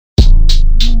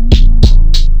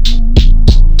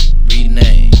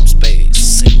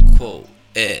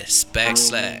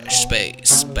backslash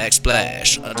space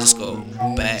backsplash underscore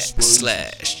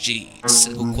backslash G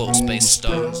single quote space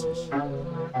stars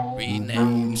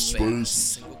rename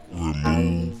space.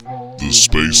 Remove the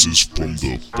spaces from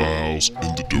the files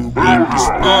in the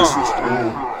directory.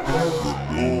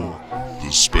 Remove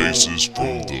the spaces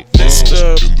from the This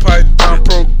files the in the Python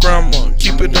programmer.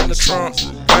 Keep it in the trunk.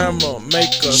 Grammar.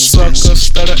 Make a sucker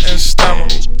stutter and stammer.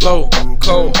 Flow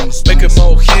cold. Make it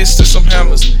more hits than some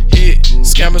hammers. Hit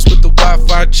scammers with the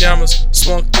Wi-Fi jammers.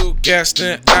 Swung through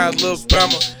Gaston,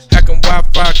 Alabama. Hacking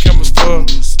Wi-Fi cameras for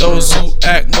those who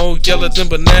act more yellow than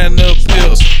banana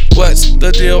peels. What's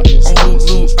the deal on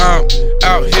Hulu? I'm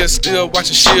out here still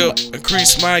watching Shield.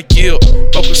 Increase my yield,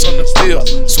 focus on the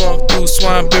field. Swung through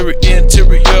Swineberry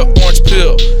interior, orange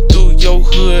pill. Through your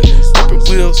hood, different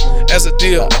wheels as a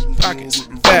deal. Pockets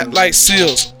fat like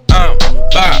seals. I'm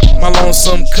by my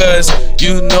lonesome cuz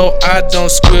you know I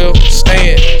don't squeal.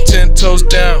 Staying 10 toes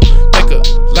down, make a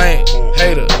lame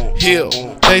hater heal.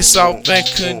 They soft and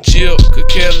congeal, could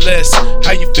care less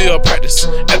how you feel. Practice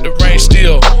at the range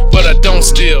still, but I don't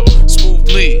steal.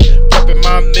 Smoothly prepping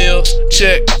my meals,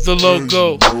 check the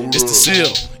logo, it's the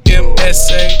seal.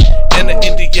 MSA and the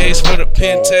NDAs for the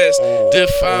pen test.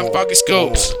 Define foggy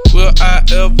scopes, will I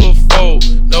ever fold?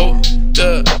 No,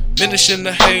 diminishing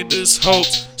the haters'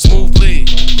 hopes. Smoothly,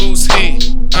 who's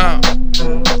he? I'm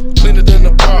cleaner than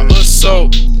a bar of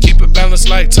soap. Keep it balanced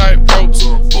like tight ropes.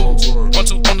 Fools,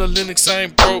 1-2 on the Linux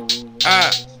ain't broke.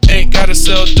 I ain't gotta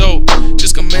sell dope,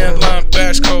 just command line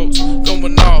bash codes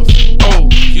going off. Oh,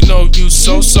 you know you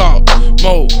so soft.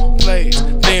 Mo plays,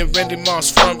 then Randy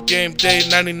Moss from Game Day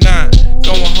 99.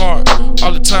 Going hard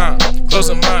all the time,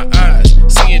 closing my eyes.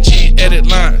 CNG edit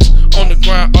lines on the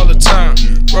grind all the time.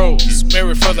 Rose,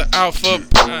 married for the alpha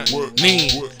pine.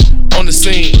 Lean on the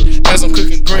scene as I'm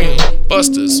cooking green.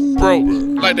 Busters broke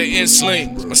like they in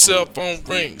slings. My cell phone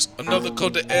rings. Another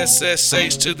code to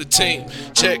SSH to the team.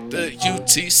 Check the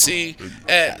UTC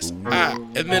as I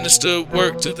administer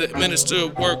work to the administer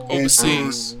work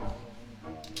overseas.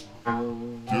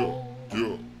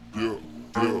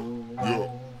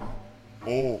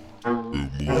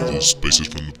 Remove the spaces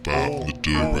from the file in the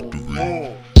directory.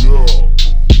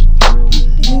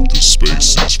 Remove the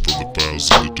spaces from the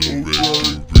files in the